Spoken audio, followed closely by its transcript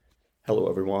Hello,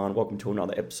 everyone. Welcome to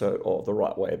another episode of the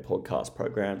Right Way podcast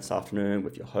program this afternoon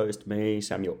with your host, me,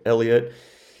 Samuel Elliott.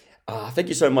 Thank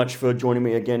you so much for joining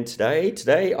me again today.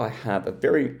 Today, I have a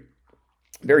very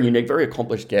unique, very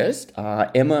accomplished guest,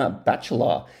 Emma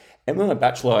Batchelor. Emma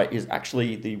Batchelor is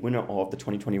actually the winner of the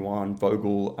 2021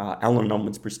 Vogel, Alan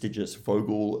Unwin's prestigious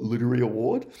Vogel Literary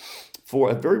Award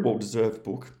for a very well-deserved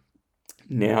book,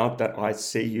 Now That I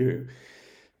See You.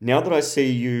 Now that I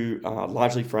see you,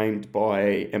 largely framed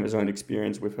by Emma's own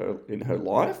experience with her in her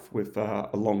life, with a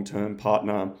long-term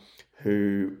partner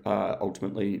who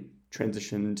ultimately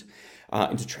transitioned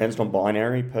into trans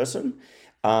non-binary person.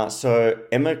 So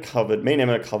me and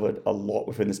Emma covered a lot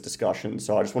within this discussion.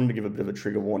 So I just wanted to give a bit of a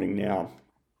trigger warning now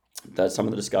that some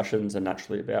of the discussions are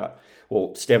naturally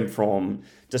stem from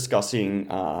discussing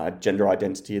gender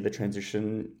identity, the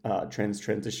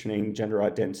transitioning gender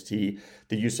identity,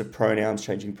 the use of pronouns,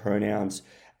 changing pronouns,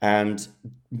 and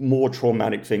more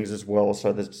traumatic things as well.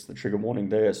 So there's the trigger warning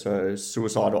there. So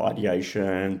suicidal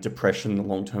ideation, depression, the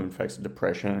long-term effects of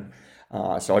depression.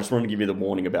 So I just wanted to give you the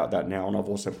warning about that now, and I've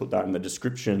also put that in the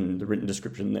description, the written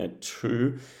description there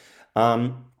too.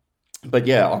 But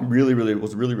yeah, I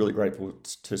was really grateful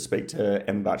to speak to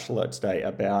Emma Batchelor today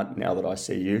about Now That I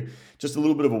See You. Just a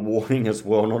little bit of a warning as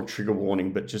well, not a trigger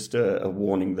warning, but just a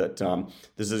warning that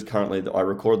this is currently, I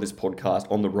recorded this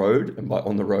podcast on the road, and by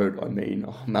on the road, I mean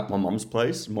I'm at my mum's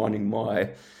place, minding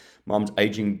my mum's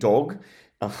aging dog.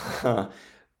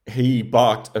 He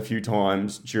barked a few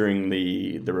times during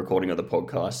the recording of the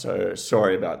podcast, so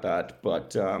sorry about that,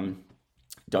 but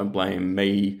don't blame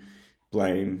me,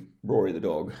 blame Rory the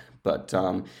dog. But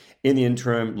in the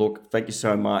interim, look, thank you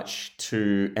so much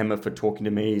to Emma for talking to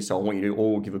me. So I want you to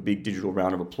all give a big digital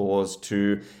round of applause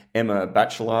to Emma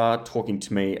Batchelor talking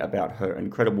to me about her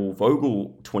incredible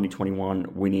Vogel 2021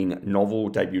 winning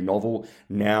debut novel,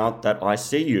 Now That I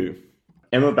See You.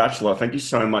 Emma Batchelor, thank you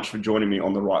so much for joining me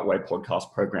on the Right Way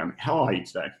podcast program. How are you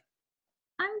today?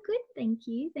 I'm good, thank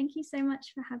you. Thank you so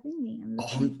much for having me. I'm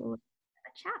looking forward to a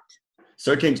chat.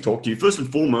 So keen to talk to you. First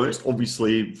and foremost,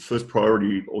 obviously, first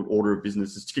priority or order of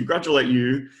business is to congratulate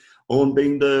you on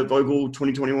being the Vogel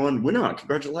 2021 winner.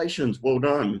 Congratulations. Well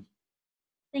done.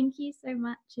 Thank you so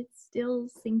much. It's still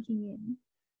sinking in.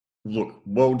 Look,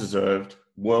 well deserved.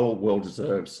 Well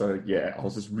deserved. So yeah, I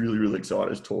was just really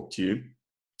excited to talk to you.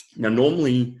 Now,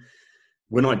 normally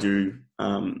when I do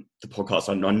the podcast,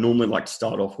 I normally like to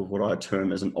start off with what I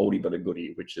term as an oldie but a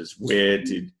goodie, which is where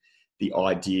did the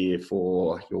idea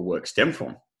for your work stem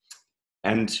from?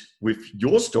 And with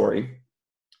your story,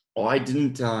 I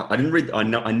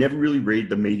never really read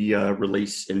the media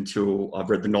release until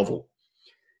I've read the novel.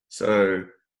 So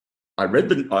I read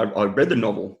the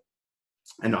novel,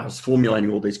 and I was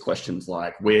formulating all these questions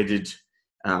like, where did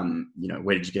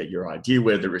you get your idea?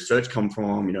 Where did the research come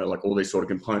from? Like all these sort of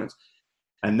components.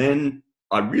 And then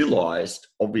I realized,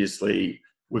 obviously,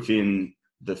 within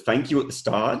the thank you at the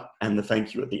start and the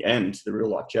thank you at the end, the real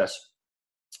life Jess.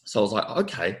 So I was like,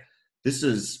 okay,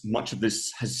 much of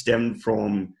this has stemmed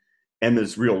from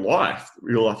Emma's real life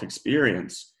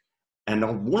experience. And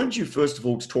I wanted you, first of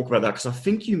all, to talk about that, because I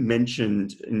think you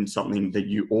mentioned in something that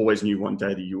you always knew one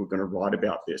day that you were going to write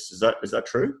about this. Is that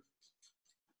true?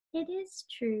 It is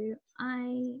true.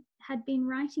 I had been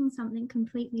writing something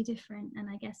completely different and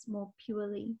I guess more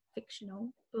purely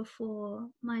fictional before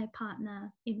my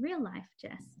partner in real life,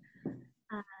 Jess,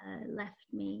 left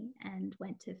me and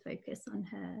went to focus on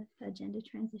her gender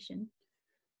transition.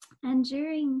 And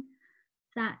during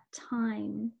that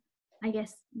time, I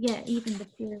guess, even the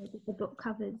period that the book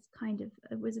covers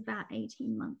it was about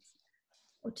 18 months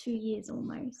or 2 years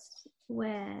almost,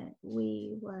 where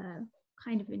we were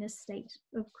kind of in a state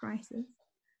of crisis,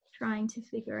 trying to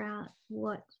figure out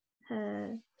what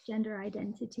her gender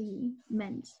identity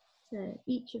meant to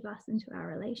each of us and to our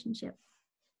relationship.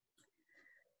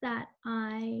 That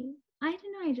I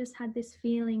don't know, I just had this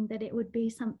feeling that it would be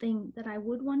something that I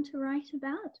would want to write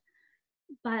about.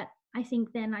 But I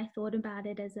think then I thought about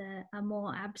it as a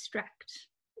more abstract,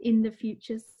 in the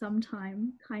future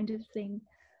sometime kind of thing.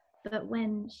 But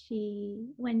when she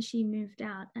moved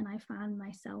out and I found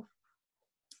myself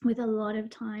with a lot of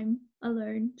time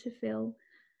alone to fill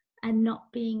and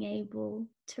not being able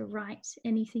to write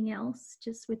anything else,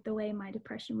 just with the way my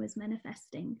depression was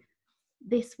manifesting,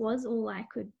 this was all I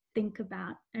could think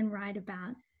about and write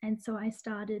about. And so I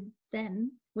started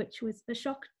then, which was a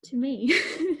shock to me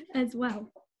as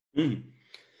well. It's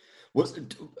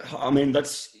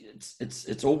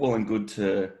all well and good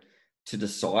to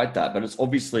decide that, but it's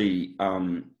obviously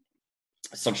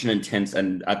such an intense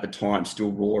and at the time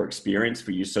still raw experience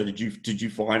for you. So did you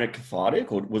find it cathartic,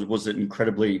 or was it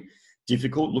incredibly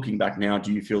difficult? Looking back now,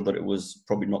 do you feel that it was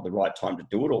probably not the right time to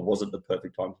do it, or was it the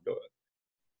perfect time to do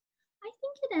I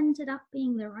think it ended up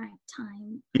being the right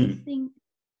time. it? I think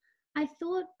I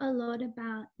thought a lot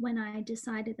about when I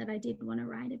decided that I did want to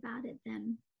write about it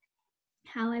then,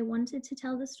 how I wanted to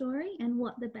tell the story and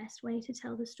what the best way to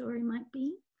tell the story might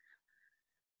be.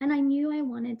 And I knew I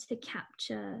wanted to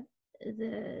capture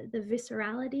the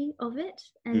viscerality of it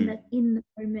and that in the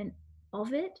moment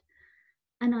of it.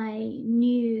 And I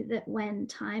knew that when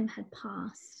time had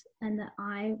passed and that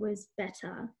I was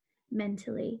better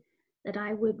mentally, that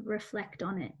I would reflect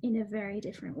on it in a very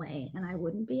different way and I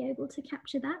wouldn't be able to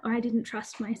capture that, or I didn't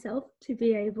trust myself to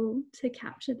be able to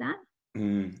capture that.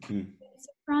 It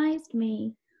surprised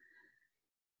me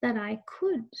that I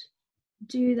could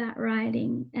do that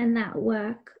writing and that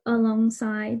work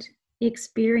alongside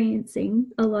experiencing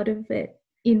a lot of it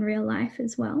in real life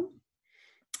as well.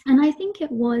 And I think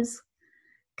it was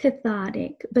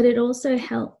cathartic, but it also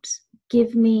helped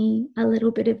give me a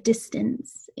little bit of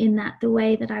distance in that the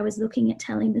way that I was looking at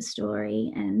telling the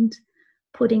story and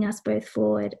putting us both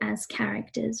forward as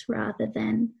characters rather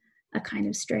than a kind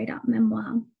of straight up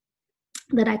memoir,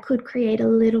 that I could create a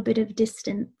little bit of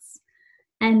distance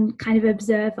and kind of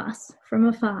observe us from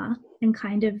afar and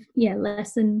kind of,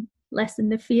 lessen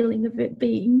the feeling of it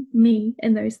being me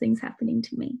and those things happening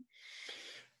to me.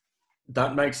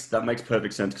 That makes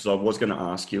perfect sense, because I was going to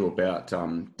ask you about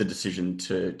the decision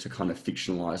to kind of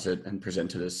fictionalize it and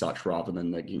present it as such rather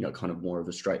than the kind of more of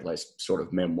a straight laced sort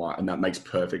of memoir, and that makes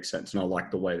perfect sense. And I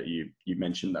like the way that you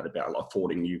mentioned that about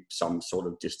affording you some sort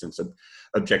of distance of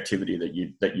objectivity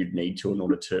that you'd need to in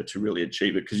order to really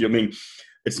achieve it. Because I mean,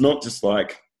 it's not just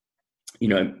like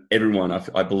everyone.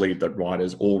 I believe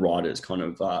that all writers, kind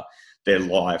of their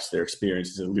lives, their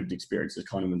experiences, their lived experiences,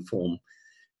 kind of inform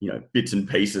bits and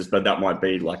pieces, but that might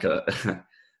be like a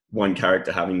one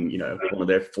character having, one of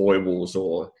their foibles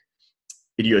or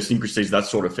idiosyncrasies, that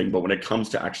sort of thing. But when it comes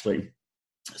to actually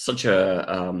such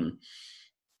a,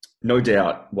 no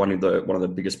doubt one of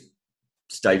the biggest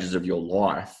stages of your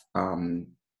life,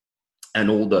 and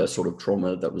all the sort of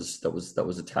trauma that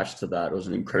was attached to that, it was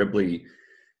an incredibly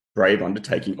brave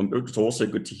undertaking. It's also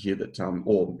good to hear that,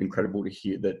 or incredible to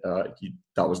hear that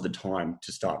that was the time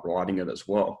to start writing it as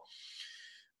well.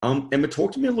 Emma,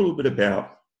 talk to me a little bit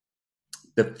about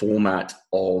the format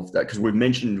of that, because we've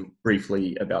mentioned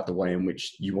briefly about the way in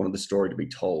which you wanted the story to be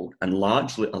told, and a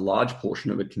large portion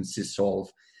of it consists of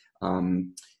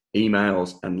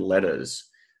emails and letters.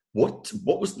 What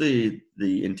was the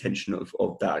intention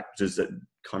of that? Does it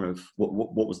kind of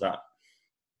what was that?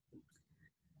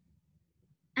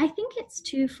 I think it's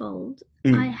twofold.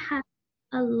 I had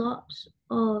a lot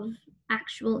of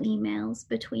actual emails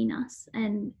between us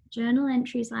and journal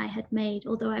entries I had made,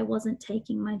 although I wasn't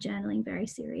taking my journaling very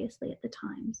seriously at the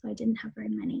time, so I didn't have very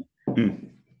many.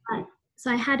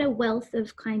 So I had a wealth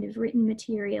of kind of written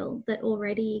material that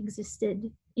already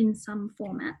existed in some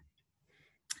format.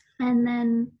 And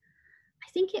then I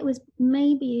think it was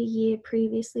maybe a year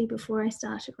previously, before I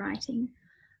started writing,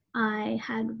 I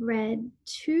had read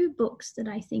two books that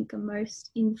I think are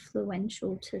most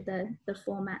influential to the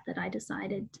format that I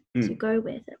decided to go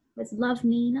with. It was Love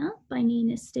Nina by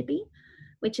Nina Stibbe,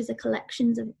 which is a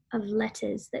collection of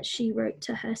letters that she wrote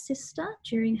to her sister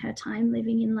during her time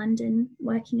living in London,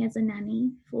 working as a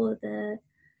nanny for the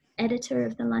editor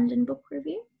of the London Book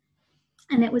Review.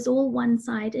 And it was all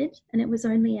one-sided, and it was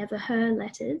only ever her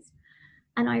letters.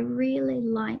 And I really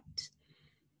liked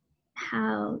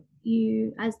how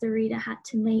you, as the reader, had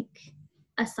to make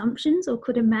assumptions or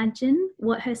could imagine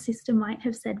what her sister might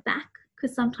have said back,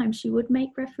 because sometimes she would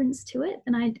make reference to it.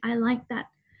 And I like that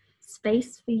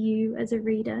space for you as a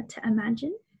reader to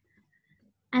imagine.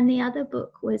 And the other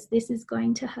book was This Is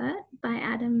Going to Hurt by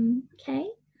Adam Kay,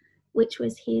 which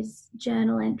was his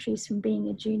journal entries from being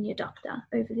a junior doctor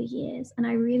over the years. And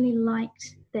I really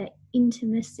liked their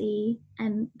intimacy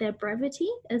and their brevity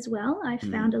as well. I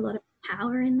found a lot of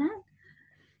power in that.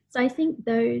 So I think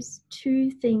those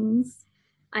two things,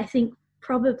 I think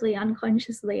probably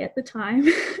unconsciously at the time,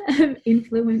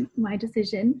 influenced my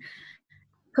decision,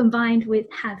 combined with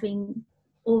having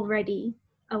already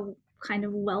a kind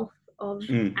of wealth of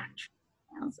actual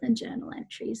emails and journal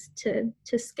entries to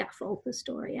scaffold the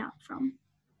story out from.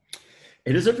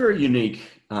 It is a very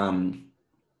unique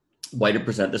way to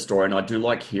present the story, and I do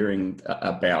like hearing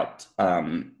about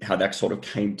how that sort of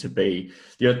came to be.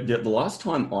 The last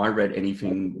time I read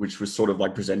anything which was sort of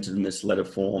like presented in this letter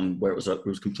form, where it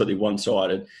was completely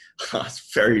one-sided,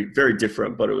 it's very, very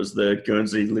different, but it was the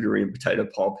Guernsey Literary and Potato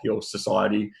Pulp Hill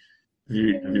Society. Have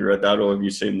you read that, or have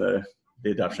you seen the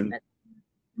adaptation?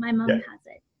 My mum has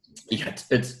it. Yeah,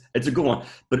 it's a good one,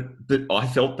 but I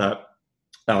felt that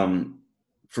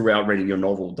throughout reading your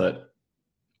novel that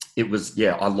it was,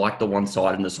 yeah, I like the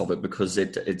one-sidedness of it because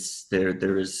it's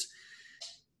there is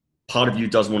part of you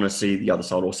does want to see the other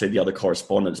side or see the other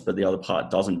correspondence, but the other part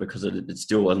doesn't because it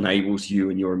still enables you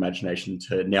and your imagination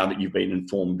to, now that you've been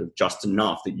informed of just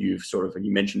enough that you've sort of, and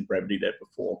you mentioned brevity there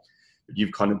before, but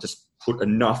you've kind of just put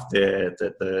enough there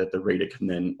that the reader can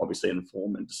then obviously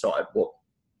inform and decide what,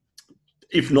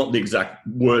 if not the exact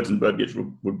words and verbiage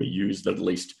would be used, at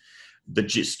least the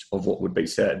gist of what would be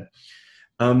said.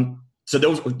 So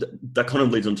that kind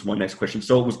of leads on to my next question.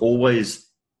 So it was always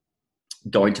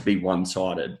going to be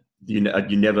one-sided. You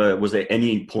never, was there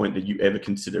any point that you ever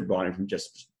considered writing from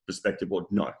Jess's perspective, or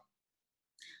no?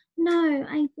 No,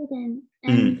 I didn't.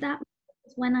 And that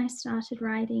was when I started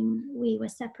writing, we were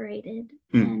separated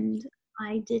and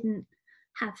I didn't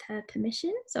have her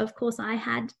permission. So of course I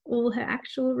had all her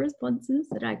actual responses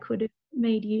that I could have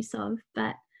made use of,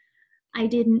 but I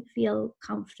didn't feel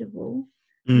comfortable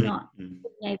not being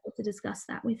able to discuss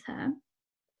that with her.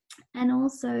 And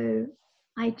also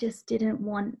I just didn't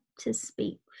want to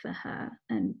speak for her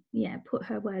and put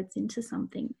her words into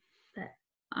something that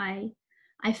I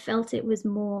felt it was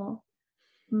more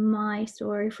my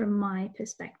story from my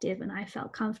perspective, and I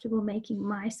felt comfortable making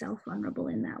myself vulnerable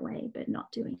in that way, but not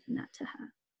doing that to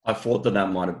her. I thought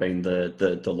that might have been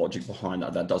the logic behind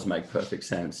that. That does make perfect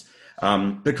sense.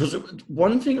 Because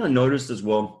one thing I noticed as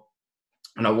well,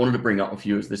 and I wanted to bring up with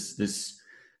you, is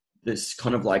this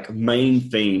kind of like main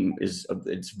theme is,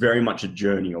 it's very much a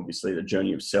journey, obviously, the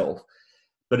journey of self,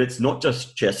 but it's not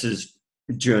just Jess's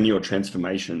journey or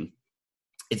transformation.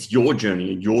 It's your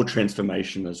journey and your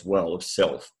transformation as well of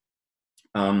self.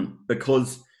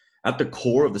 Because at the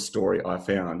core of the story I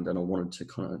found, and I wanted to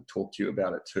kind of talk to you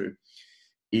about it too,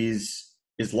 is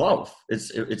love.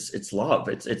 It's love.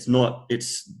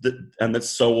 And that's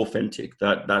so authentic,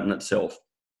 that in itself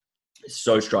is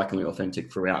so strikingly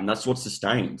authentic throughout. And that's what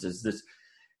sustains is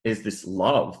this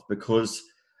love, because,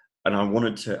 and I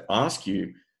wanted to ask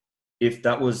you if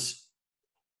that was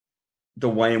the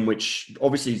way in which,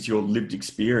 obviously it's your lived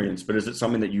experience, but is it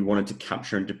something that you wanted to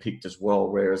capture and depict as well?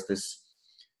 Whereas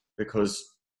because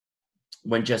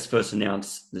when Jess first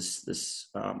announced this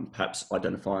perhaps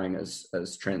identifying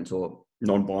as trans or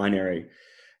non-binary,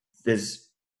 there's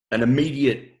an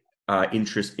immediate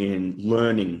interest in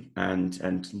learning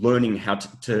and learning how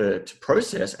to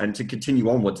process and to continue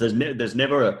onwards. There's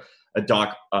never a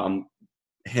dark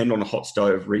hand on a hot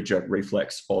stove re-jerk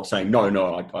reflex of saying no,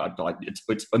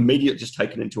 it's immediate, just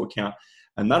taken into account.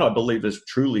 And that, I believe, is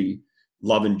truly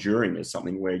love enduring, is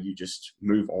something where you just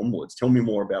move onwards. Tell me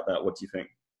more about that. What do you think?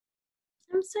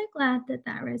 I'm so glad that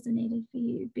resonated for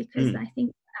you, because I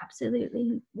think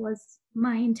absolutely was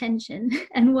my intention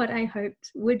and what I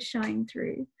hoped would shine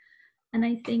through. And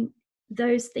I think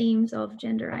those themes of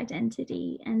gender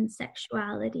identity and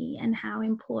sexuality and how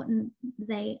important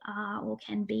they are or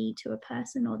can be to a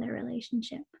person or their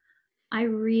relationship, I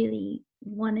really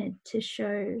wanted to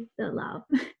show the love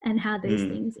and how those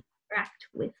things interact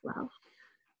with love.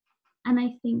 And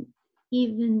I think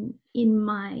even in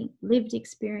my lived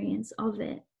experience of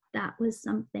it, that was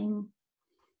something,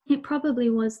 it probably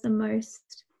was the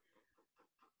most,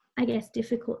 I guess,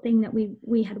 difficult thing that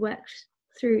we had worked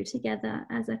through together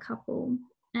as a couple.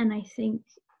 And I think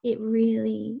it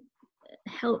really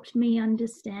helped me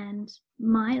understand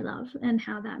my love and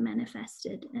how that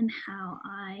manifested and how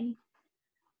I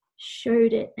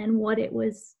showed it and what it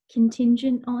was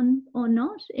contingent on or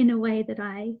not, in a way that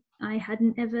I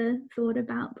hadn't ever thought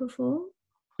about before.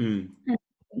 And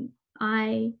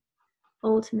I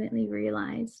ultimately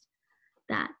realized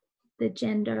that the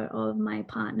gender of my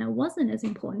partner wasn't as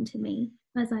important to me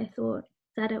as I thought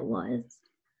that it was.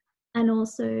 And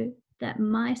also that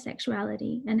my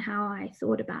sexuality and how I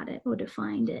thought about it or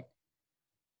defined it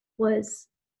was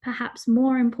perhaps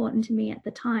more important to me at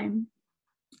the time,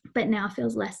 but now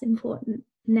feels less important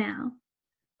now.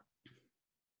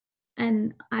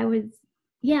 And I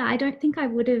don't think I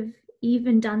would have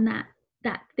even done that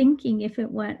thinking if it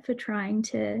weren't for trying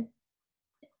to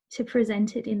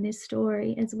present it in this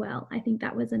story as well. I think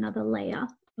that was another layer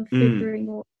of figuring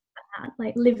all that out,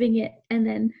 like living it and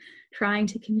then trying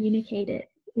to communicate it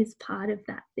is part of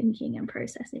that thinking and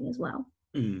processing as well.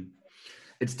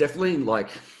 It's definitely like,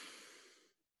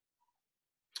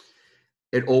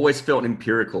 it always felt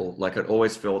empirical. Like it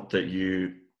always felt that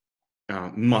you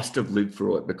must have lived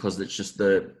through it, because it's just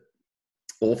the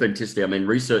authenticity. I mean,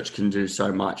 research can do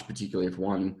so much, particularly if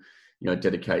one,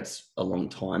 dedicates a long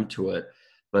time to it.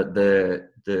 But the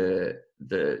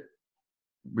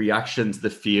reactions, the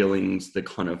feelings, the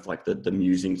kind of like the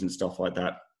musings and stuff like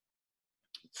that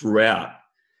throughout,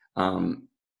 it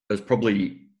was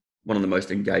probably one of the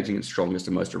most engaging and strongest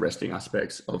and most arresting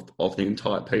aspects of the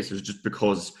entire piece, is just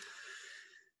because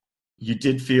you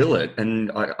did feel it,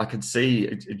 and I could see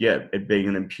it, yeah, it being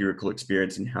an empirical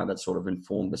experience and how that sort of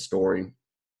informed the story.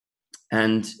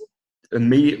 And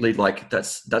immediately, like,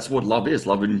 that's what love is.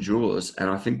 Love endures, and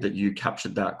I think that you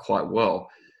captured that quite well.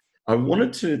 I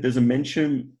wanted to, there's a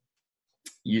mention,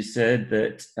 you said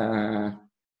that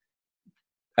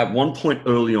at one point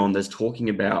early on, there's talking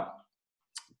about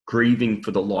grieving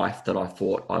for the life that I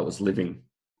thought I was living.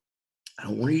 And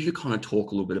I want you to kind of talk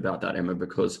a little bit about that, Emma,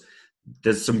 because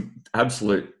there's some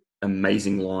absolute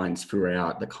amazing lines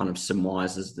throughout that kind of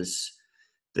surmises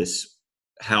this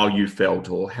how you felt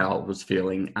or how it was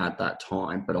feeling at that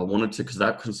time. But I wanted to, because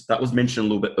that was mentioned a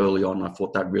little bit early on, and I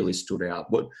thought that really stood out.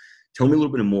 What, tell me a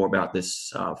little bit more about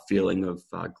this feeling of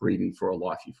grieving for a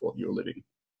life you thought you were living.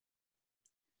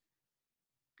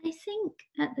 I think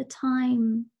at the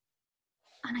time,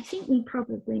 and I think we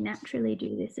probably naturally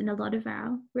do this in a lot of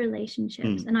our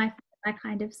relationships, and I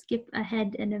kind of skip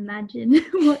ahead and imagine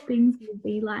what things will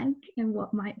be like and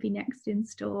what might be next in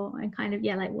store, and kind of,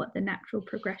 yeah, like what the natural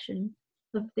progression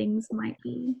of things might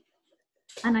be.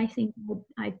 And I think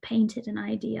I painted an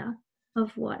idea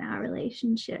of what our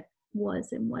relationship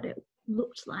was and what it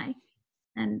looked like,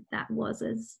 and that was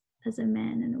as a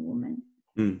man and a woman.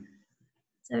 Mm.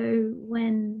 So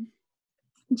when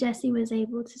Jessie was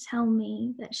able to tell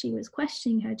me that she was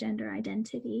questioning her gender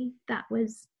identity, that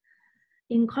was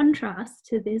in contrast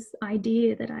to this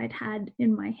idea that I'd had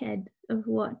in my head of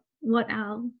what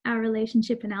our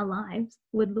relationship and our lives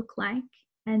would look like.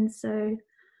 And so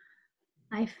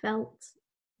I felt,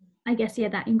 I guess, yeah,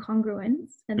 that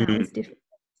incongruence, and that was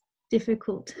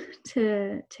difficult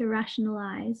to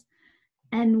rationalize.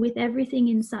 And with everything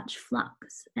in such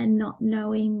flux and not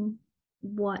knowing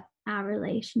what our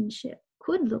relationship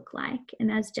could look like, and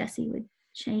as Jessie would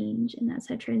change and as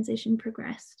her transition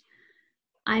progressed,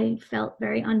 I felt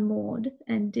very unmoored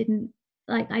and didn't,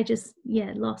 like, I just,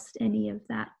 yeah, lost any of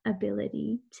that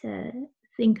ability to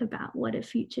think about what a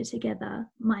future together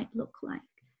might look like.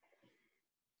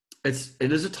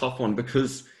 It is a tough one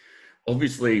because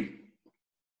obviously,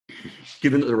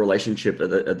 given that the relationship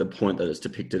at the point that it's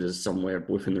depicted as somewhere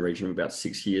within the region of about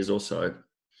 6 years or so,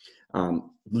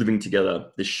 living together,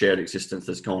 this shared existence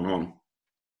that's gone on,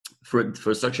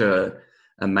 for such a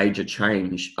major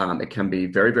change, it can be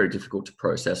very, very difficult to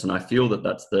process. And I feel that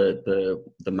that's the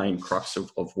main crux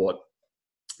of what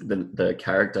the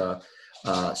character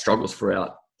struggles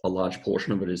throughout. A large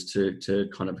portion of it is to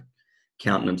kind of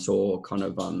countenance or kind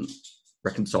of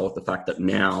reconcile with the fact that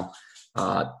now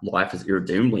life has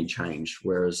irredeemably changed.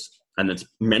 Whereas, and it's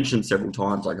mentioned several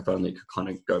times, like, if only it could kind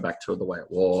of go back to the way it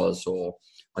was, or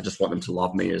I just want them to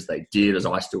love me as they did, as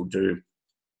I still do.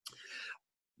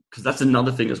 Because that's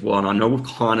another thing as well. And I know we've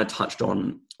kind of touched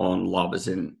on love, as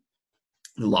in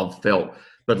love felt,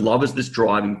 but love is this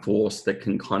driving force that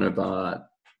can kind of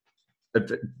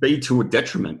be to a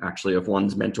detriment, actually, of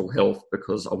one's mental health.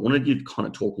 Because I wanted you to kind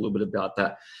of talk a little bit about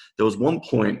that. There was one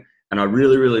point, and I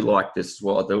really, really liked this as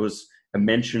well. There was a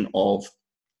mention of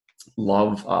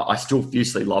love. I still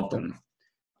fiercely love them.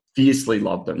 Fiercely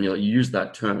love them. You use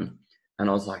that term. And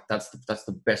I was like, that's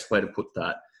the best way to put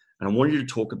that. And I wanted you to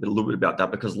talk a little bit about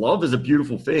that, because love is a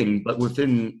beautiful thing, but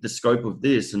within the scope of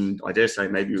this, and I dare say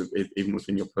maybe even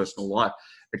within your personal life,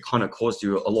 it kind of caused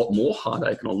you a lot more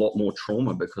heartache and a lot more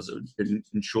trauma, because it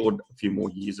ensured a few more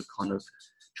years of kind of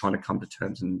trying to come to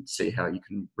terms and see how you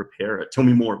can repair it. Tell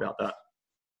me more about that.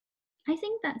 I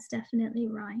think that's definitely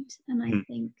right. And I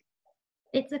think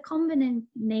it's a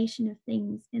combination of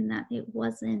things, in that it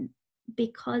wasn't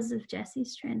because of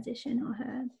Jessie's transition or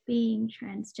her being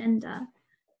transgender.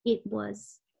 It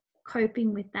was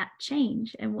coping with that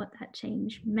change and what that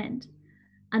change meant.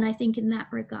 And I think in that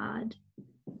regard,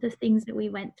 the things that we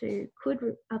went through could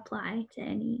apply to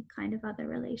any kind of other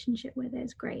relationship where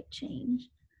there's great change.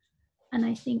 And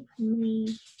I think for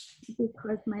me,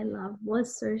 because my love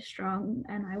was so strong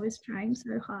and I was trying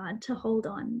so hard to hold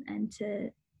on and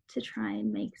to try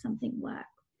and make something work,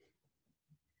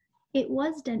 it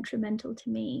was detrimental to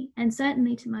me, and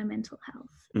certainly to my mental health.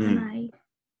 And I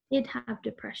did have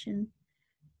depression.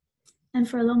 And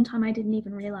for a long time, I didn't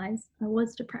even realize I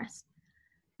was depressed.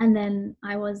 And then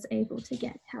I was able to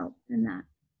get help, and that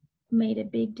made a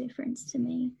big difference to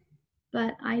me.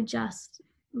 But I just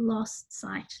lost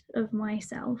sight of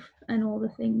myself and all the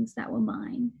things that were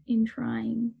mine in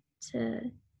trying to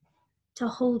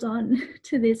hold on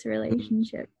to this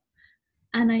relationship.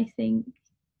 And I think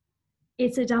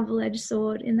it's a double-edged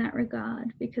sword in that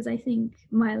regard, because I think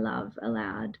my love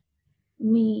allowed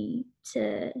me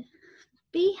to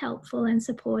be helpful and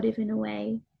supportive in a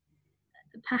way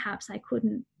perhaps I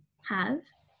couldn't have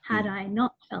had Mm. I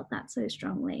not felt that so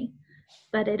strongly.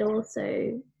 But it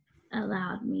also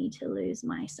allowed me to lose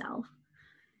myself.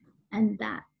 And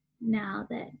that now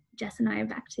that Jess and I are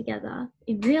back together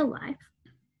in real life.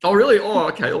 Oh, really? Oh,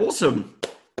 okay, awesome.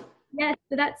 Yeah,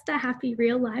 so that's the happy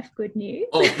real life good news.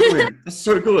 Oh, brilliant. That's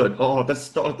so good. Oh, that's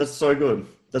so good.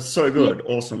 That's so Yeah, good.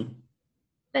 Awesome.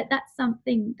 but that's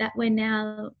something that we're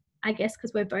now, I guess,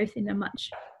 because we're both in a much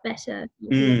better,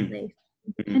 healthier Mm. place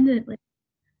Mm. independently,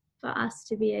 for us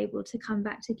to be able to come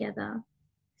back together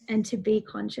and to be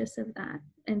conscious of that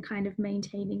and kind of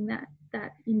maintaining that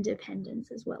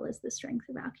independence as well as the strength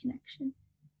of our connection.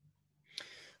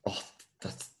 Oh,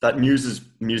 that news is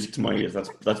music to my ears.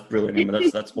 That's brilliant, Emma.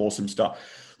 That's awesome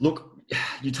stuff. Look,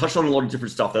 you touched on a lot of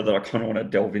different stuff there that I kind of want to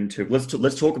delve into.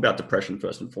 Let's talk about depression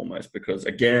first and foremost, because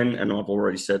again, and I've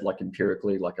already said, like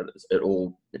empirically, like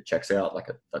it checks out. Like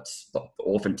that's the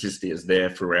authenticity is there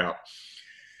throughout.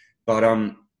 But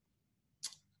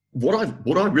what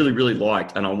I really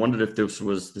liked, and I wondered if this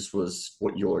was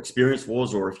what your experience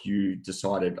was, or if you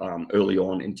decided early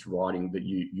on into writing that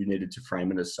you needed to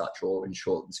frame it as such, or in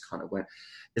short, this kind of went,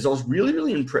 is I was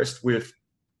really impressed with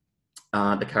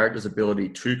the character's ability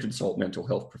to consult mental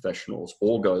health professionals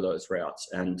or go those routes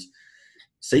and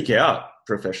seek out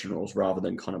professionals rather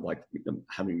than kind of like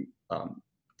having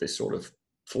this sort of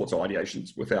thoughts or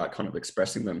ideations without kind of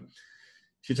expressing them.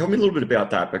 Can you tell me a little bit about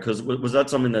that? Because was that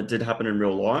something that did happen in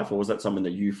real life, or was that something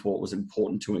that you thought was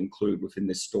important to include within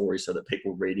this story so that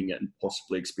people reading it and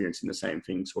possibly experiencing the same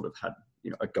thing sort of had,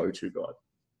 a go-to guide?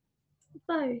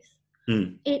 Both.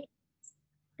 Mm. It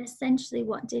essentially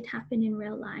what did happen in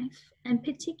real life, and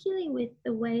particularly with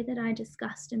the way that I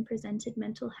discussed and presented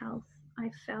mental health, I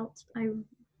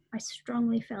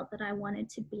strongly felt that I wanted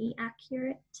to be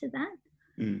accurate to that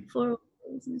Mm. for all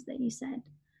the reasons that you said.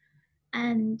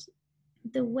 And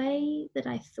the way that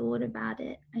I thought about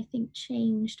it, I think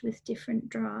changed with different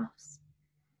drafts,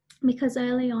 because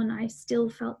early on I still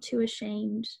felt too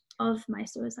ashamed of my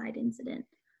suicide incident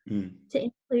Mm. to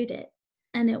include it.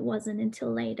 And it wasn't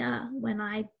until later when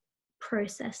I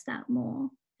processed that more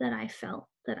that I felt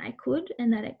that I could,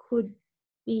 and that it could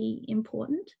be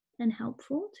important and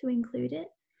helpful to include it.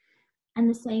 And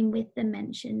the same with the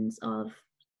mentions of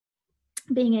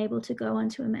being able to go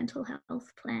onto a mental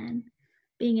health plan,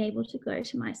 being able to go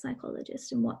to my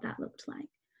psychologist and what that looked like.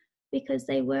 Because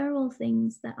they were all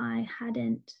things that I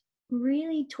hadn't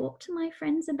really talked to my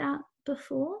friends about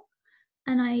before.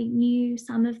 And I knew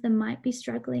some of them might be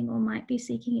struggling or might be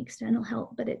seeking external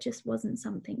help, but it just wasn't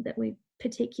something that we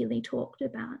particularly talked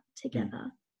about Mm.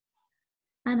 together.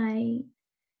 And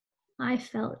I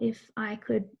felt if I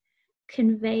could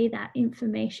convey that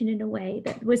information in a way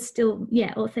that was still,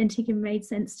 authentic and made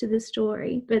sense to the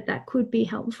story, but that could be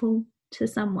helpful to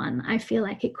someone, I feel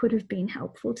like it could have been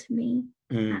helpful to me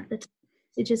at Mm. the time,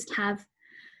 to just have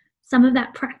some of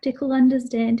that practical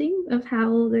understanding of how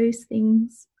all those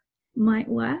things might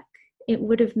work. It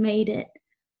would have made it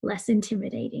less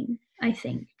intimidating, I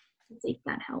think, to seek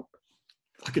that help.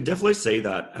 I could definitely see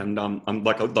that, and I'm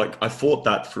like I thought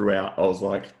that throughout. I was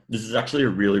like, this is actually a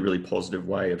really positive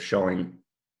way of showing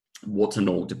what's a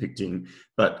novel depicting,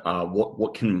 but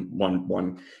what can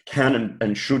one can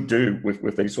and should do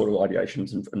with these sort of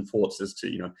ideations and thoughts is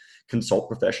to consult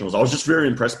professionals. I was just very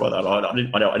impressed by that.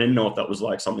 I didn't know if that was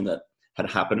like something that had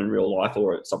happened in real life,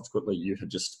 or subsequently you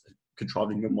had just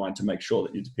contrived in your mind to make sure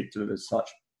that you depicted it as such.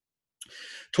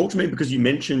 Talk to me, because you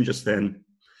mentioned just then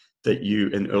that you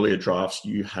in earlier drafts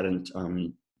you hadn't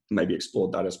maybe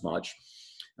explored that as much,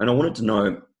 and I wanted to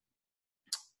know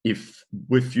if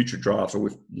with future drafts or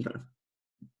with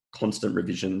constant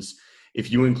revisions,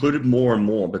 if you included more and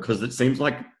more, because it seems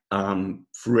like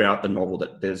throughout the novel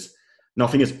that there's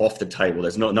nothing is off the table.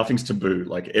 There's nothing's taboo.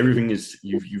 Like everything is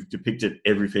you've depicted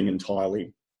everything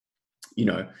entirely, you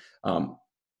know, um,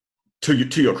 to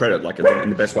your credit, like in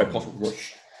the best way possible.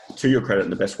 To your credit,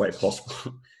 in the best way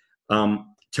possible.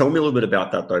 Tell me a little bit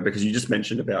about that though, because you just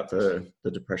mentioned about the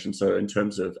depression. So in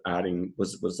terms of adding,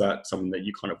 was that something that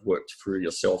you kind of worked through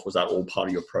yourself? Was that all part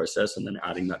of your process, and then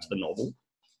adding that to the novel?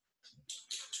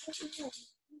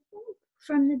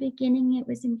 From the beginning, it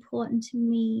was important to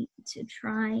me to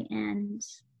try and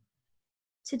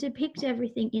to depict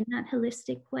everything in that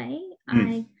holistic way. Mm.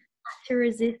 I had to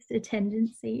resist a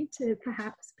tendency to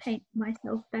perhaps paint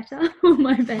myself better or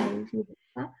my behavior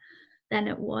better than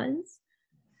it was.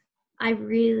 I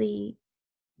really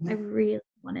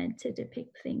wanted to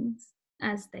depict things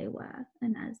as they were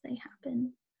and as they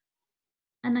happened.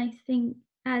 And I think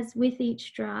as with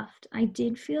each draft, I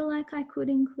did feel like I could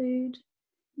include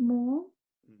more.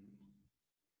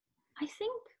 I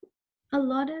think a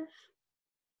lot of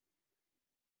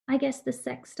I guess the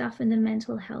sex stuff and the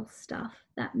mental health stuff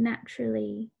that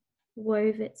naturally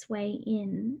wove its way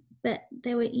in. But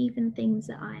there were even things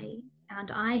that I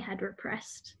found I had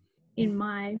repressed in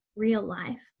my real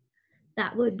life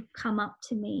that would come up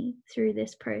to me through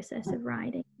this process of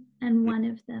writing. And one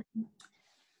of them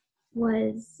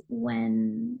was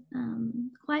when,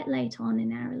 quite late on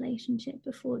in our relationship,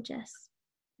 before Jess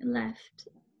left,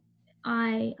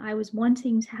 I was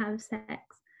wanting to have sex,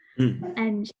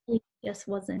 and she just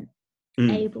wasn't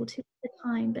able to at the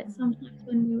time. But sometimes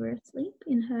when we were asleep,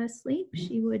 in her sleep,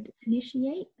 she would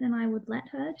initiate, and I would let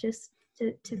her just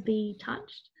to be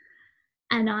touched.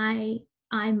 And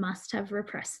I must have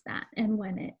repressed that. And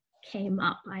when it came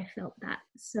up, I felt that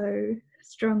so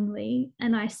strongly,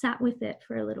 and I sat with it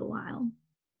for a little while.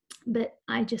 But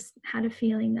I just had a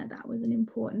feeling that that was an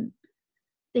important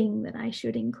thing that I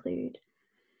should include.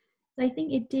 So I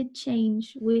think it did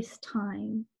change with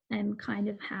time and kind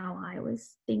of how I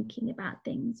was thinking about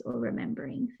things or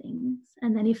remembering things.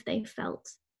 And then if they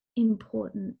felt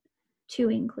important to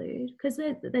include, because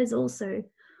there's also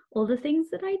all the things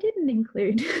that I didn't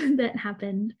include that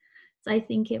happened. So I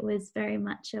think it was very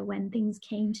much when things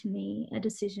came to me, a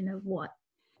decision of what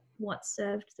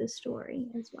served the story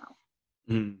as well.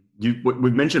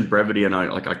 We've mentioned brevity, and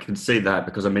I can see that,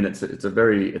 because I mean it's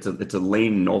a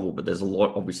lean novel, but there's a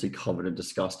lot obviously covered and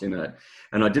discussed in it.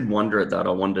 And I did wonder at that.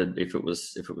 I wondered if it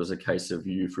was a case of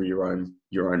you, for your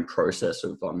own process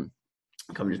of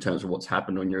coming to terms with what's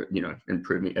happened on your,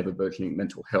 improving, ever burgeoning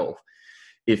mental health,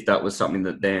 if that was something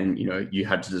that then, you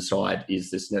had to decide, is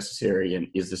this necessary, and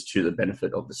is this to the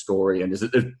benefit of the story, and is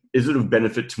it of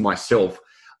benefit to myself,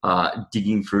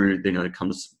 digging through,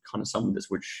 comes kind of some of this,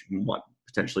 which might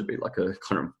potentially be like a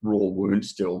kind of raw wound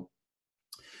still.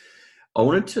 I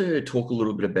wanted to talk a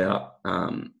little bit about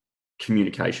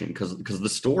communication, because the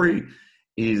story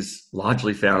is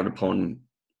largely founded upon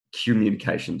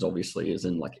communications, obviously, as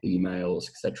in like emails,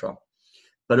 etc.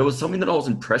 But it was something that I was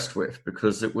impressed with,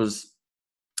 because it was,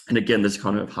 and again, this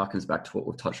kind of harkens back to what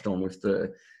we've touched on with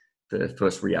the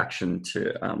first reaction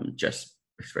to Jess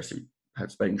expressing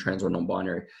perhaps being trans or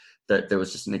non-binary, that there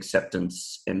was just an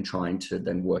acceptance and trying to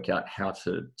then work out how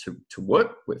to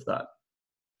work with that.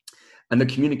 And the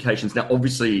communications, now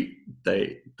obviously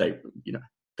they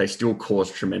still cause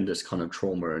tremendous kind of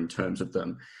trauma in terms of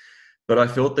them, but I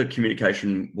felt that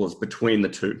communication was between the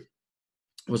two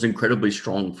was incredibly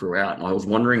strong throughout. And I was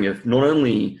wondering if not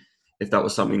only if that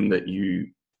was something that you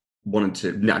wanted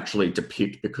to naturally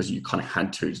depict because you kind of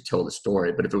had to tell the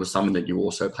story, but if it was something that you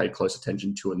also paid close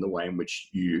attention to in the way in which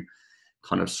you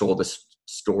kind of saw this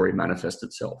story manifest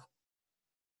itself.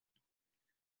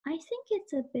 I think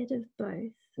it's a bit of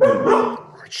both.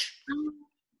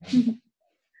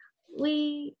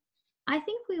 I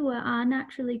think we are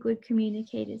naturally good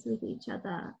communicators with each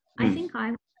other. I think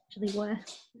I was actually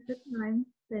worse at the time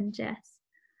than Jess,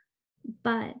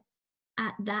 but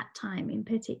at that time in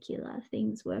particular,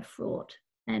 things were fraught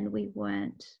and we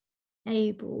weren't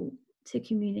able to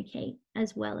communicate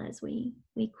as well as we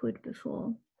could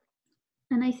before.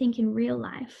 And I think in real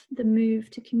life, the move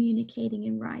to communicating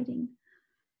in writing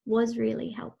was really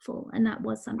helpful, and that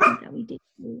was something that we did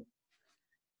do.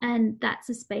 And that's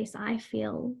a space I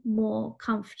feel more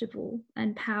comfortable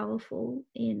and powerful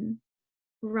in,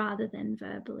 rather than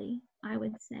verbally, I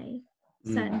would say,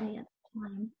 certainly at the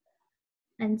time.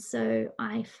 And so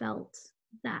I felt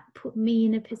that put me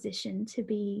in a position to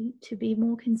be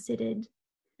more considered.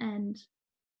 And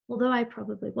although I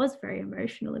probably was very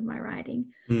emotional in my writing,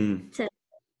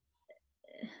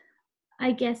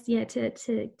 I guess,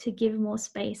 to give more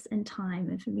space and time,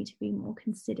 and for me to be more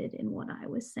considered in what I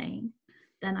was saying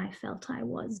than I felt I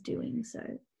was doing so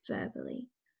verbally.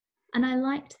 And I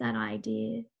liked that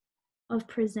idea of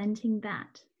presenting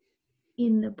that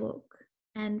in the book,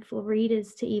 and for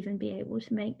readers to even be able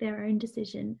to make their own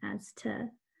decision as to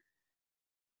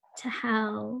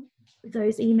how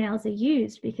those emails are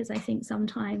used, because I think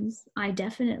sometimes I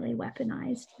definitely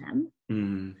weaponized them.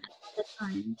 At the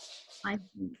time,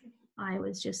 I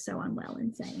was just so unwell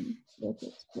and saying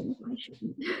awful things I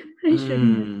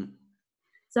shouldn't.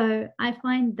 So I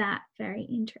find that very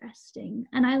interesting.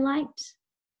 And I liked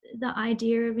the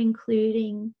idea of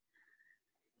including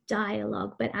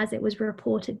dialogue, but as it was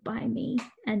reported by me,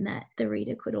 and that the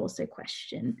reader could also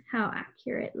question how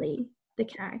accurately the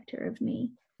character of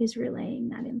me is relaying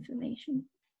that information.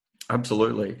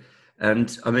 Absolutely.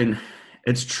 And I mean,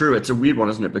 it's true. It's a weird one,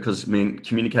 isn't it? Because I mean,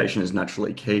 communication is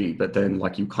naturally key, but then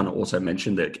like you kind of also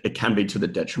mentioned that it can be to the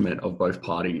detriment of both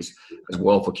parties as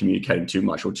well for communicating too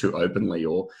much or too openly,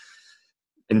 or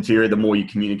in theory, the more you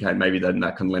communicate, maybe then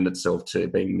that can lend itself to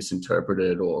being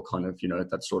misinterpreted or kind of,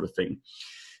 that sort of thing.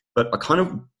 But I kind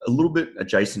of a little bit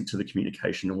adjacent to the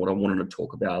communication and what I wanted to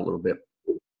talk about a little bit.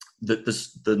 That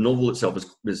the novel itself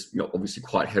is obviously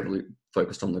quite heavily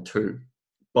focused on the two,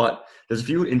 but there's a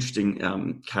few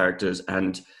interesting characters,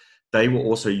 and they were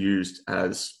also used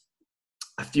as,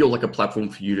 I feel like, a platform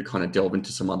for you to kind of delve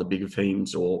into some other bigger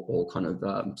themes or kind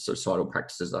of societal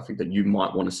practices I think that you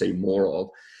might want to see more of.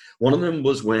 One of them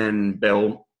was when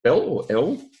Bell or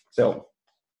Elle? Bell.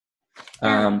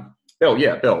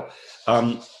 Bell.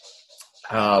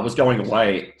 Was going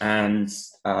away, and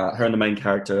her and the main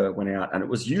character went out, and it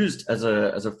was used as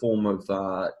a form of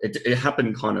it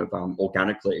happened kind of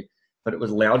organically, but it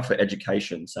was allowed for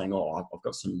education, saying, "Oh, I've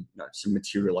got some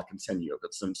material I can send you. I've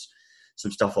got some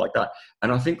stuff like that."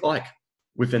 And I think like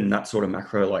within that sort of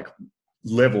macro like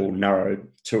level narrowed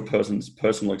to a person's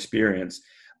personal experience,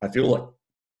 I feel like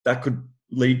that could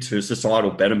lead to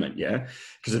societal betterment. Yeah,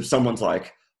 because if someone's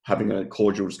like having a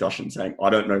cordial discussion saying, "I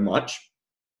don't know much,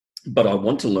 but I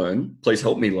want to learn. Please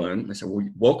help me learn." They say, "Well,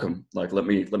 welcome. Like, let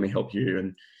me help you,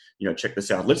 and check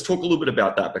this out." Let's talk a little bit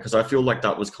about that, because I feel like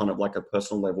that was kind of like a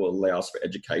personal level, allows for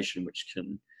education, which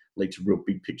can lead to real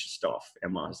big picture stuff.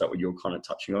 Emma, is that what you're kind of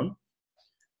touching on?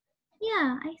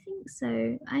 Yeah, I think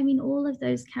so. I mean, all of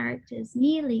those characters,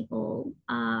 nearly all,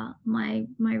 are my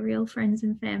real friends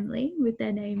and family with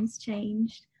their names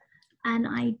changed. And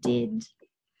I did,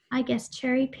 I guess,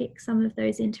 cherry pick some of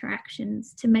those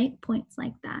interactions to make points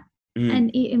like that.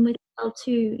 And with Elle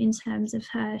too, in terms of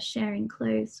her sharing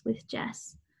clothes with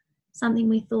Jess, something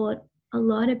we thought a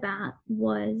lot about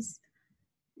was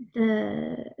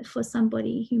for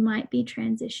somebody who might be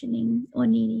transitioning or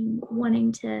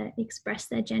wanting to express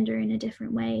their gender in a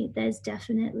different way, there's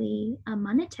definitely a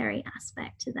monetary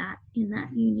aspect to that, in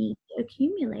that you need to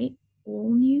accumulate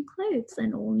all new clothes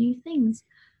and all new things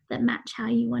that match how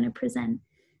you want to present.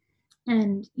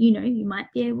 And you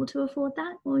might be able to afford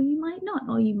that, or you might not,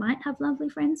 or you might have lovely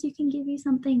friends who can give you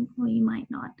something, or you might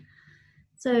not.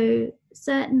 So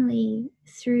certainly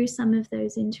through some of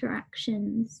those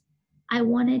interactions, I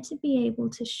wanted to be able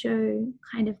to show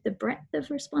kind of the breadth of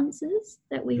responses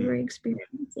that we were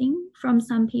experiencing, from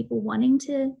some people wanting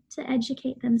to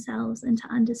educate themselves and to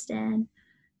understand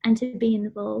and to be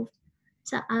involved,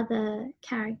 to other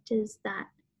characters that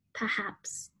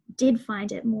perhaps did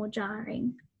find it more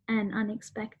jarring and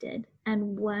unexpected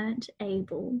and weren't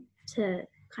able to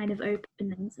kind of open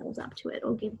themselves up to it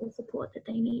or give the support that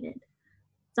they needed.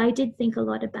 So I did think a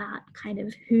lot about kind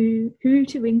of who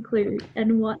to include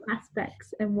and what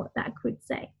aspects and what that could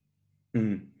say.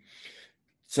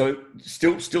 So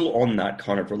still on that,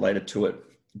 kind of related to it,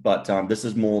 but this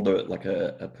is more like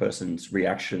a person's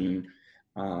reaction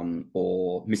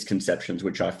or misconceptions,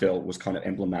 which I felt was kind of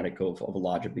emblematic of a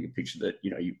larger, bigger picture that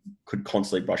you could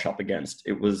constantly brush up against.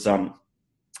 It was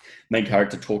main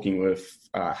character talking with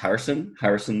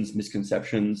Harrison's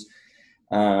misconceptions.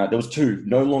 There was two: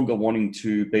 no longer wanting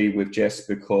to be with Jess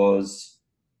because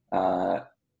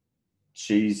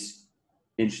she's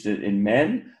interested in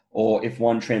men, or if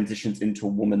one transitions into a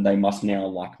woman, they must now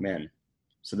like men.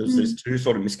 So there's two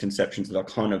sort of misconceptions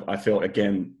that I felt,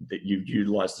 again, that you've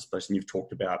utilized this person, you've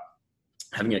talked about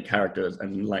having a character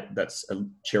and like that's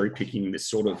cherry picking this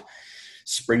sort of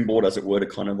springboard, as it were, to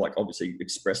kind of like obviously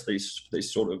express these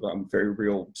sort of very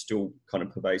real, still kind of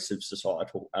pervasive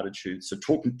societal attitudes. So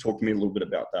talk to me a little bit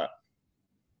about that.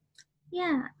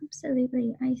 Yeah,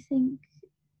 absolutely. I think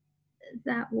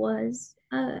that was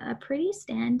a pretty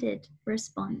standard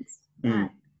response, that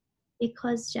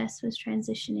because Jess was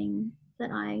transitioning,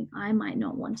 that I might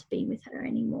not want to be with her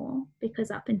anymore,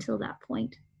 because up until that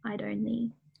point I'd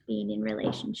only been in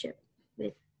relationship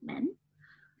with men.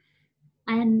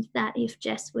 And that if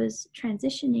Jess was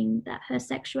transitioning, that her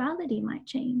sexuality might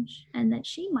change and that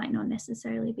she might not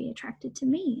necessarily be attracted to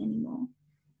me anymore.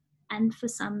 And for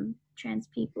some trans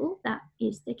people, that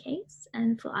is the case.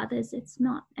 And for others, it's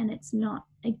not. And it's not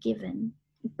a given.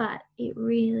 But it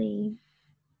really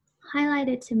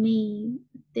highlighted to me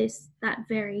that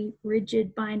very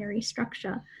rigid binary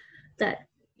structure that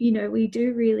we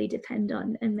do really depend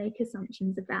on and make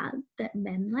assumptions about, that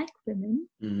men like women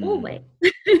always.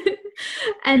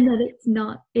 And that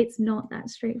it's not that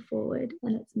straightforward,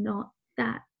 and it's not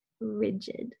that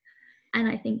rigid. And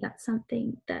I think that's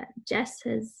something that Jess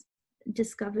has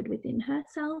discovered within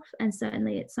herself, and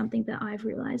certainly it's something that I've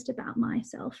realized about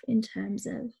myself in terms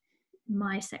of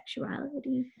my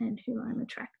sexuality and who I'm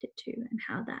attracted to and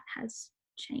how that has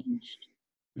changed.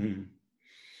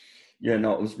 Yeah,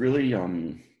 no, it was really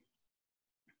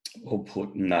well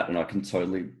put in that, and I can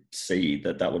totally see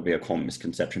that would be a common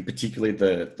misconception, particularly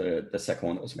the second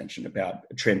one that was mentioned about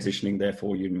transitioning.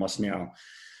 Therefore, you must now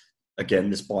again,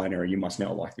 this binary, you must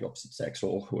now like the opposite sex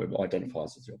or whoever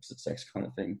identifies as the opposite sex kind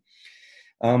of thing.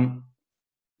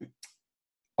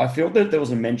 I feel that there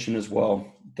was a mention as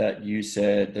well that you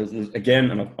said, there was, again,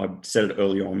 and I said it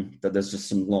early on, that there's just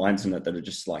some lines in it that are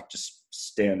just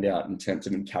stand out in terms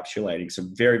of encapsulating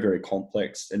some very, very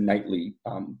complex, innately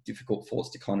difficult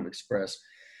thoughts to kind of express.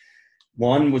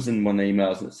 One was in one of the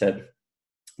emails that said,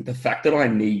 the fact that I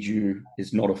need you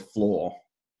is not a flaw.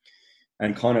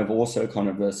 And kind of also kind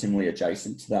of similarly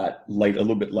adjacent to that, a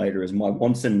little bit later, is my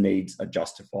wants and needs are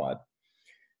justified.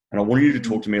 And I wanted you to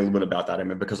talk to me a little bit about that,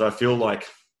 Emma, because I feel like,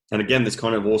 and again, this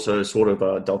kind of also sort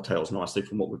of dovetails nicely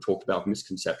from what we've talked about,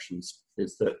 misconceptions,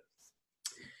 is that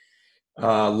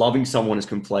loving someone is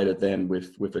conflated then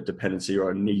with a dependency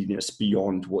or a neediness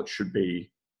beyond what should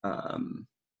be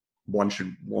one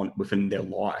should want within their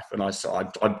life. And I'm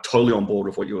totally on board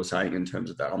with what you were saying in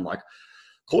terms of that. I'm like,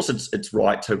 of course it's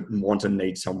right to want and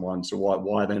need someone. So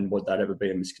why then would that ever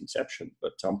be a misconception?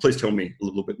 But please tell me a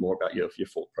little bit more about your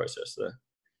thought process there.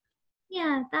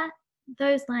 Yeah,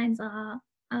 those lines are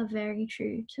very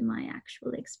true to my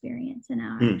actual experience and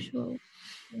our actual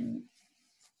experience.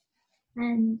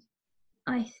 And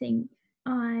I think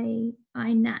I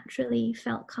naturally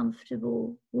felt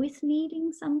comfortable with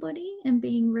needing somebody and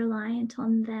being reliant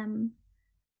on them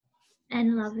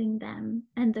and loving them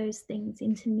and those things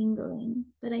intermingling.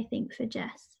 But I think for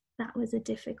Jess, that was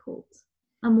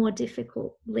a more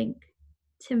difficult link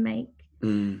to make.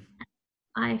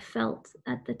 I felt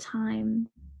at the time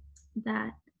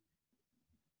that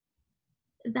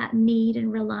need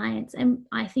and reliance, and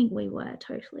I think we were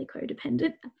totally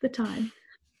codependent at the time,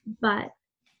 but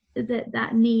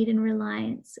that need and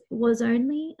reliance was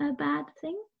only a bad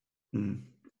thing. And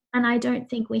I don't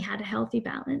think we had a healthy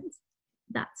balance,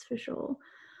 that's for sure.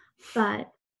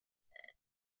 But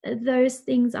those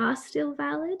things are still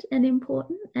valid and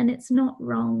important, and it's not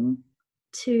wrong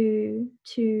to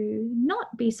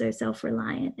not be so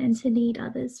self-reliant and to need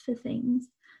others for things.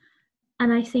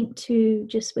 And I think too,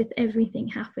 just with everything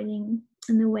happening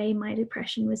and the way my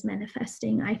depression was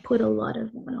manifesting, I put a lot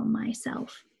of that on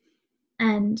myself.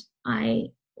 And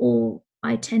I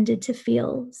tended to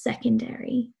feel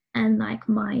secondary, and like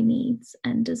my needs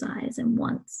and desires and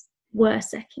wants were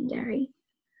secondary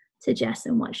to Jess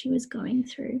and what she was going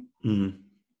through. And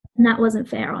that wasn't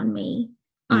fair on me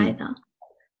either.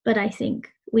 But I think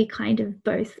we kind of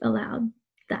both allowed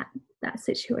that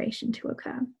situation to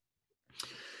occur.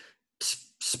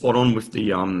 Spot on with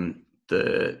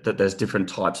that there's different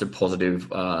types of positive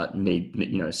need,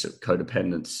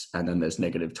 codependence, and then there's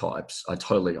negative types.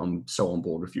 I'm so on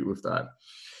board with you with that.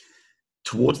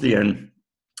 Towards the end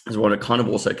is what it kind of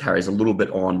also carries a little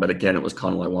bit on, but again, it was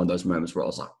kind of like one of those moments where I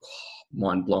was like,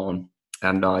 mind blown.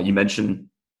 And you mentioned,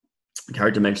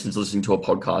 character mentions listening to a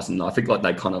podcast, and I think like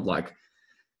they kind of want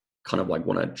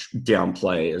to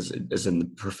downplay as in the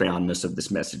profoundness of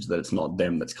this message, that it's not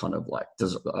them that's kind of like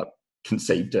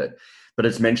conceived it, but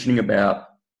it's mentioning about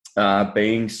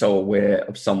being so aware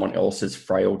of someone else's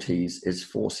frailties is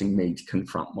forcing me to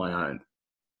confront my own.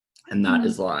 And that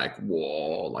is like,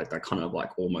 whoa, like that kind of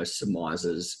like almost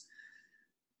surmises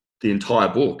the entire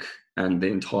book and the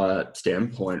entire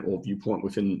standpoint or viewpoint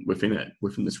within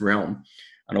this realm.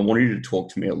 And I wanted you to talk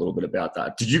to me a little bit about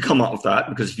that. Did you come up with that?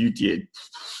 Because if you did,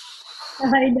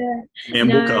 I know.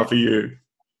 book for you.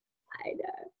 I know.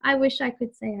 I wish I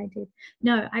could say I did.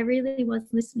 No, I really was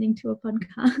listening to a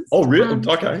podcast. Oh, really?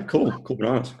 Okay, cool,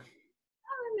 nice.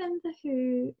 I don't remember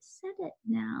who said it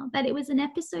now, but it was an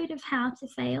episode of How to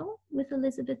Fail with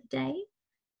Elizabeth Day,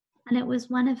 and it was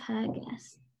one of her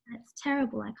guests. It's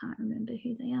terrible, I can't remember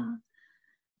who they are,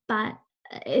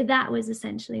 but that was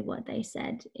essentially what they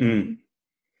said in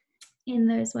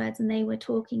those words. And they were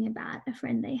talking about a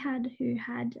friend they had who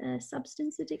had a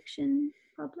substance addiction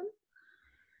problem,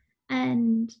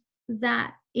 and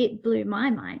that it blew my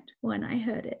mind when I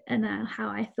heard it, and how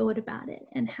I thought about it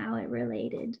and how it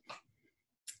related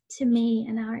to me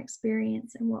and our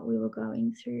experience and what we were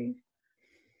going through.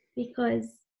 Because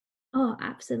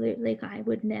absolutely, I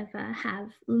would never have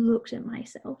looked at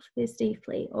myself this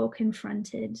deeply or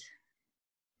confronted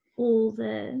all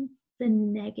the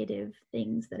negative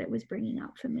things that it was bringing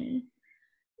up for me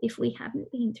if we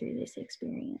hadn't been through this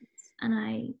experience. And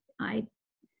I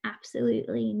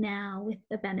absolutely now, with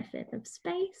the benefit of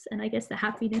space and I guess the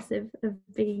happiness of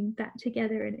being back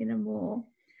together and in a more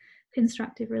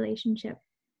constructive relationship,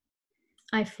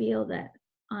 I feel that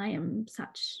I am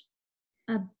such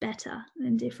a better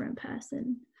and different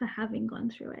person for having gone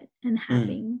through it and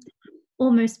having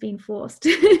almost been forced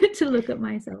to look at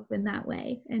myself in that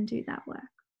way and do that work.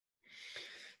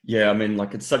 Yeah, I mean,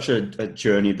 like it's such a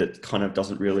journey that kind of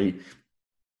doesn't really,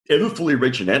 ever fully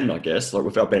reach an end, I guess, like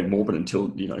without being morbid until,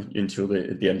 until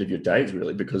the end of your days,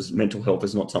 really, because mental health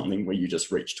is not something where you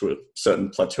just reach to a certain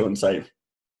plateau and say,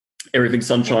 everything's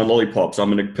Yeah. sunshine lollipops.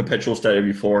 I'm in a perpetual state of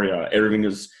euphoria. Everything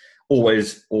is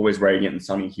always radiant and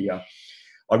sunny here.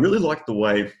 I really like the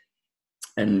way,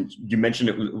 and you mentioned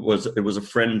it was a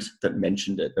friend that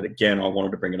mentioned it, but again, I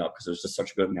wanted to bring it up because it was just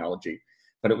such a good analogy.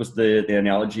 But it was the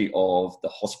analogy of the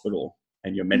hospital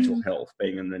and your mental Mm. health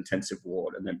being in an intensive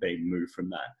ward and then being moved from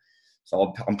that.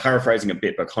 So I'm paraphrasing a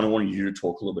bit, but I kind of wanted you to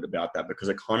talk a little bit about that because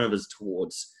it kind of is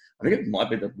towards, I think it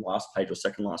might be the last page or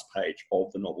second last page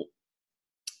of the novel.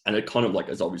 And it kind of like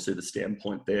is obviously the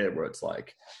standpoint there where it's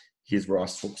like, here's where I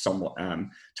somewhat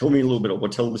am. Tell me a little bit, or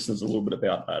tell listeners a little bit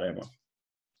about that, Emma.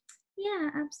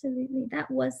 Yeah, absolutely. That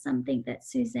was something that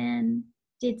Suzanne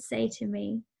did say to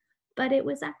me, but it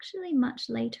was actually much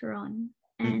later on.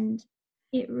 Mm, And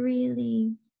it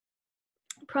really,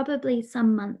 probably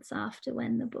some months after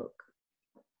when the book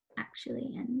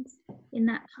actually ends in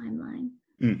that timeline.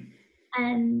 mm,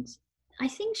 And I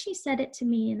think she said it to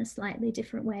me in a slightly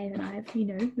different way than I've,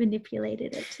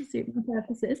 manipulated it to suit my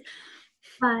purposes.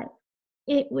 But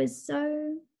it was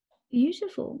so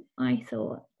beautiful, I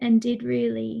thought, and did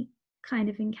really kind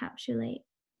of encapsulate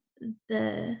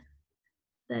the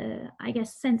I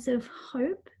guess sense of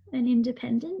hope and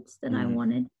independence that I mm,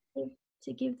 wanted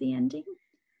to give the ending.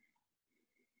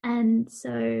 And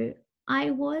so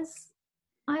I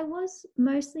was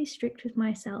mostly strict with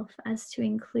myself as to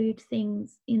include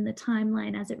things in the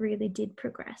timeline as it really did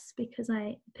progress, because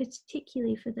I,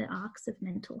 particularly for the arcs of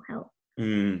mental health,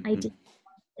 mm, I did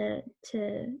mm.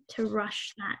 to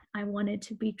rush that. I wanted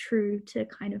to be true to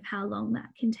kind of how long that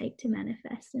can take to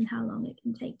manifest and how long it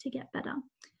can take to get better.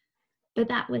 But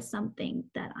that was something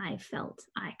that I felt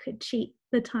I could cheat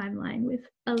the timeline with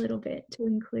a little bit to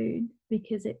include,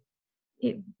 because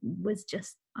it was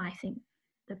just, I think,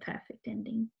 the perfect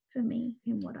ending for me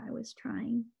in what I was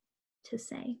trying to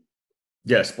say.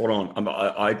 Yeah, spot on.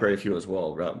 I agree with you as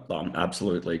well.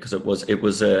 Absolutely, because it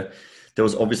was a there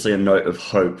was obviously a note of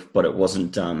hope, but it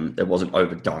wasn't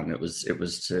overdone. It was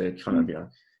to kind of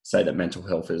say that mental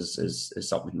health is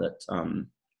something that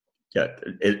yeah,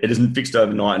 it isn't fixed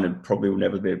overnight, and it probably will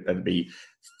never ever be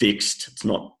fixed. It's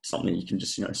not something you can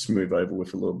just smooth over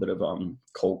with a little bit of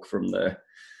caulk from the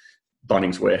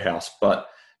Bunnings warehouse. But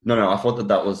no, I thought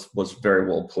that was very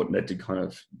well put, and it did kind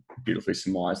of beautifully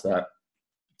surmise that.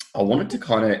 I wanted to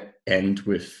kind of end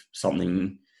with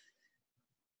something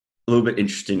a little bit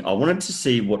interesting. I wanted to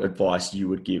see what advice you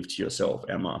would give to yourself,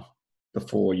 Emma,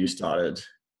 before you started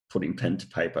putting pen to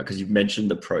paper, because you've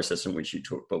mentioned the process in which you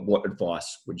took, but what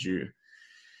advice would you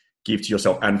give to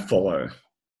yourself and follow?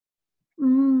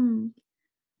 Mm.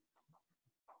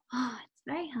 Oh, it's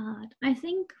very hard. I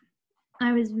think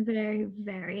I was very,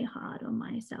 very hard on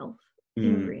myself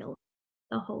in Mm, real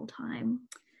the whole time.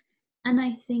 And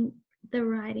I think the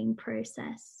writing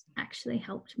process actually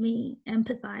helped me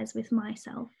empathize with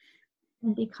myself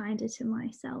and be kinder to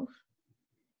myself.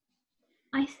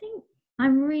 I think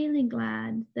I'm really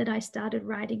glad that I started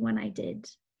writing when I did.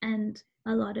 And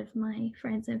a lot of my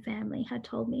friends and family had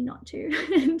told me not to,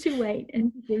 and to wait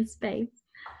and to give space.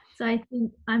 So I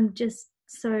think I'm just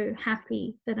so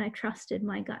happy that I trusted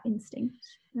my gut instinct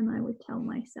and I would tell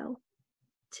myself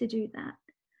to do that.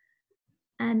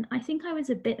 And I think I was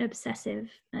a bit obsessive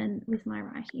and with my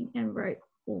writing and wrote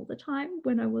all the time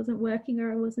when I wasn't working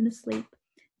or I wasn't asleep.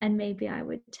 And maybe I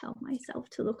would tell myself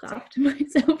to look after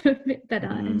myself a bit better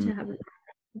and mm. to have a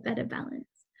better balance.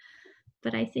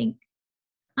 But I think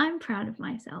I'm proud of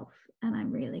myself, and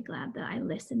I'm really glad that I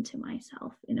listened to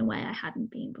myself in a way I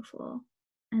hadn't been before,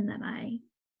 and that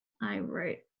I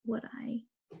wrote what I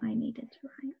needed to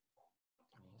write.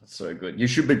 That's so good. You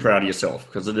should be proud of yourself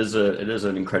because it is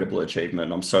an incredible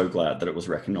achievement. I'm so glad that it was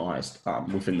recognised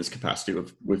within this capacity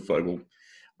with Vogel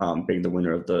being the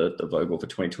winner of the Vogel for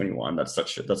 2021. That's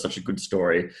such a good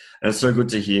story, and it's so good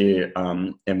to hear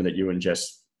Emma, that you and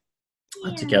Jess are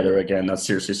Yeah. together again. That's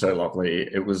seriously so lovely.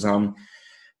 It was a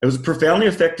profoundly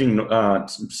affecting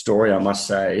story, I must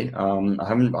say. I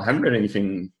haven't read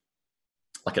anything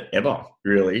like it ever,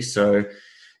 really. So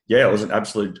yeah, it was an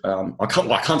absolute. I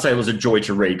can't say it was a joy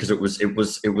to read because it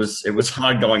was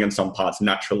hard going in some parts.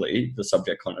 Naturally, the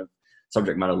subject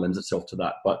matter lends itself to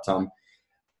that, but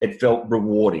it felt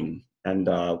rewarding, and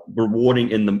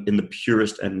rewarding in the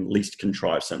purest and least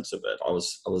contrived sense of it. I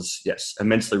was yes,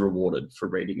 immensely rewarded for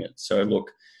reading it. So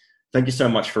look, thank you so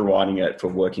much for writing it, for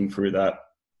working through that.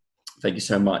 Thank you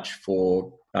so much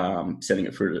for sending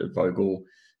it through to Vogel.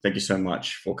 Thank you so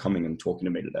much for coming and talking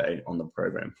to me today on the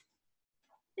program.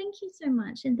 Thank you so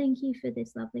much. And thank you for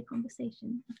this lovely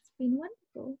conversation. It's been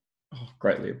wonderful. Oh,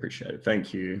 greatly appreciated.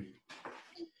 Thank you.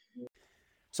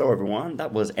 So, everyone,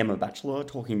 that was Emma Batchelor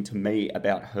talking to me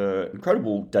about her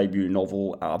incredible debut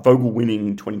novel, Vogel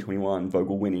winning 2021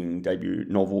 Vogel winning debut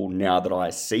novel, Now That I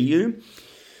See You.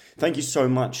 Thank you so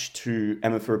much to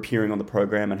Emma for appearing on the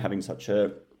program and having such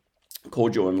a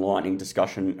cordial, enlightening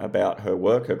discussion about her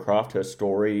work, her craft, her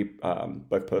story,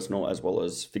 both personal as well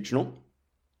as fictional.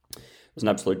 It was an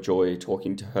absolute joy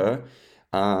talking to her.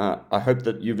 I hope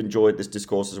that you've enjoyed this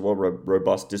discourse as well,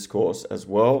 robust discourse as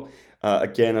well.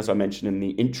 Again, as I mentioned in the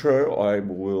intro, I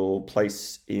will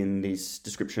place in this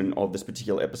description of this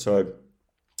particular episode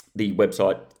the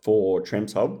website for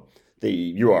TransHub,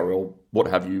 the URL, what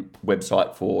have you,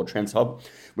 website for TransHub,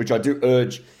 which I do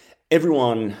urge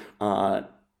everyone, no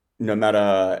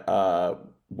matter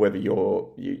whether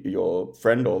your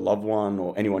friend or loved one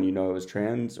or anyone you know is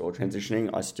trans or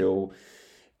transitioning, I still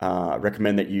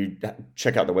recommend that you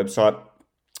check out the website.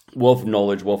 Wealth of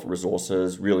knowledge, wealth of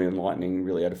resources, really enlightening,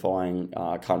 really edifying.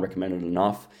 Can't recommend it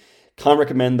enough. Can't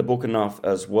recommend the book enough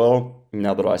as well.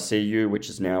 Now That I See You, which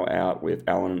is now out with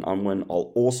Alan and Unwin.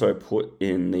 I'll also put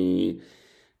in the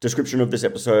description of this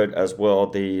episode as well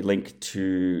the link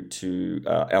to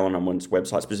Alan Unwin's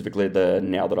website, specifically the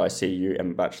Now That I See You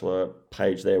Emma Batchelor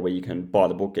page there, where you can buy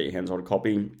the book, get your hands on a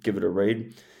copy, give it a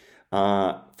read.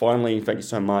 Finally, thank you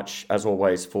so much, as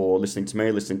always, for listening to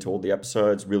me, listening to all the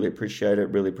episodes. Really appreciate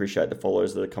it. Really appreciate the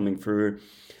follows that are coming through.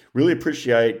 Really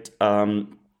appreciate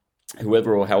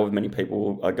whoever or however many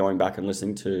people are going back and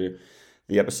listening to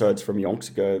the episodes from yonks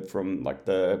ago, from like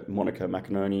the Monica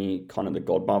McInerney, kind of the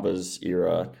Godmothers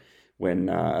era, when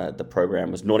the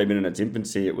program was not even in its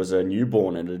infancy. It was a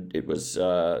newborn, and it was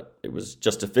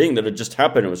just a thing that had just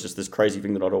happened. It was just this crazy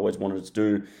thing that I'd always wanted to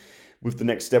do with the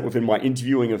next step within my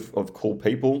interviewing of cool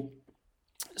people.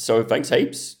 So thanks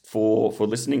heaps for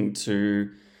listening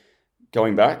to,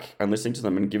 going back and listening to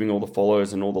them and giving all the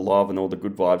follows and all the love and all the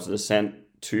good vibes that are sent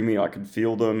to me. I could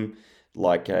feel them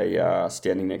like a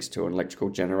standing next to an electrical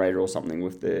generator or something,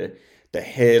 with the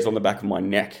hairs on the back of my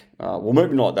neck. Well,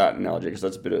 maybe not that analogy, because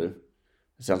that's it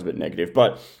sounds a bit negative,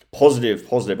 but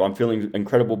positive. I'm feeling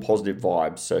incredible positive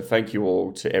vibes. So thank you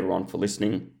all to everyone for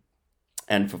listening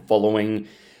and for following.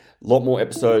 A lot more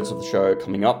episodes of the show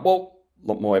coming up.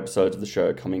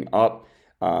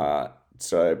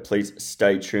 So please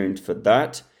stay tuned for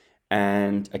that.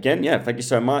 And again, thank you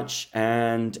so much.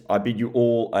 And I bid you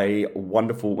all a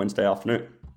wonderful Wednesday afternoon.